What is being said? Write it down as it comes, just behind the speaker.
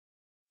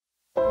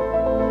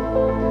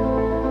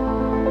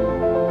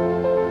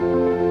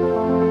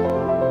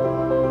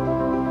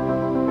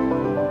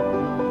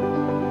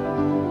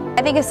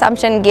I think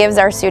Assumption gives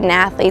our student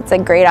athletes a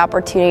great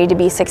opportunity to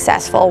be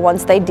successful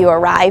once they do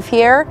arrive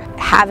here.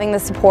 Having the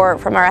support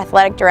from our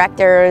athletic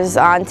directors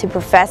on to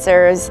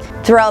professors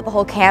throughout the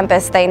whole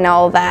campus, they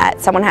know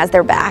that someone has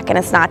their back and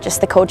it's not just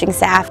the coaching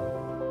staff.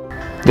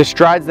 The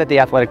strides that the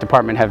athletic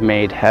department have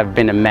made have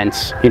been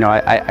immense. You know,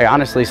 I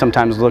honestly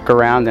sometimes look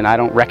around and I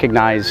don't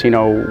recognize,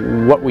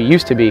 what we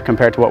used to be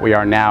compared to what we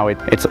are now.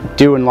 It's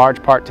due in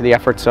large part to the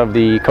efforts of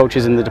the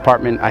coaches in the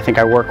department. I think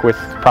I work with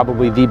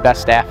probably the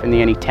best staff in the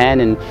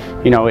NE10,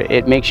 and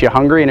it makes you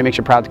hungry and it makes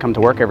you proud to come to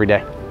work every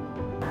day.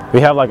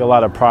 We have a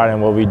lot of pride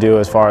in what we do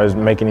as far as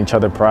making each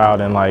other proud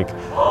and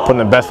putting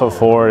the best foot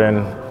forward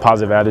and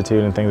positive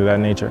attitude and things of that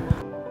nature.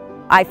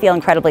 I feel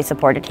incredibly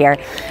supported here.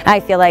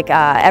 I feel like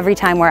every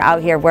time we're out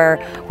here, we're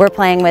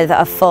playing with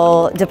a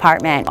full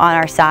department on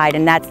our side,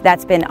 and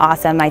that's been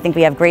awesome. I think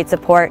we have great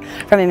support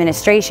from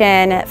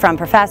administration, from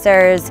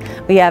professors.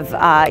 We have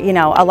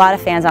a lot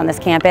of fans on this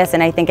campus,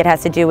 and I think it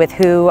has to do with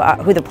who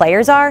the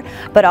players are,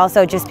 but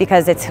also just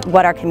because it's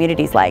what our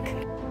community's like.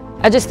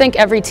 I just think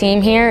every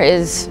team here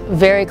is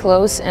very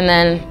close, and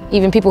then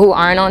even people who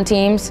aren't on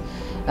teams.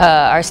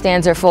 Our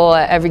stands are full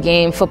at every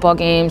game, football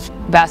games,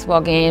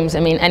 basketball games. I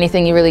mean,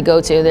 anything you really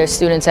go to, there's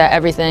students at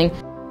everything.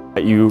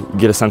 You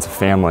get a sense of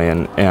family,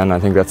 and I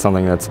think that's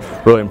something that's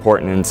really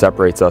important and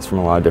separates us from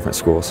a lot of different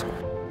schools.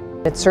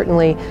 It's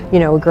certainly,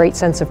 a great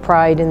sense of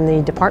pride in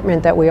the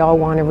department that we all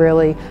want to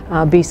really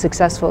be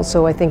successful.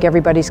 So I think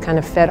everybody's kind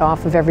of fed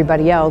off of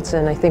everybody else,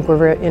 and I think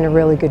we're in a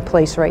really good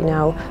place right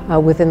now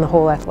within the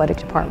whole athletic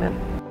department.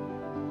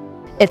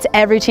 It's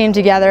every team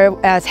together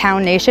as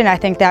Hound Nation. I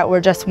think that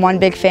we're just one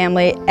big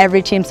family.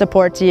 Every team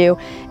supports you.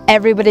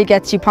 Everybody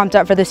gets you pumped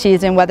up for the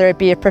season, whether it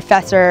be a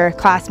professor,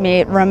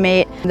 classmate,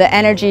 roommate. The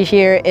energy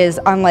here is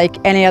unlike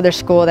any other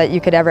school that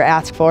you could ever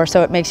ask for,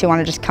 so it makes you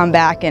want to just come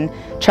back and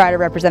try to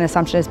represent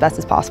Assumption as best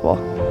as possible.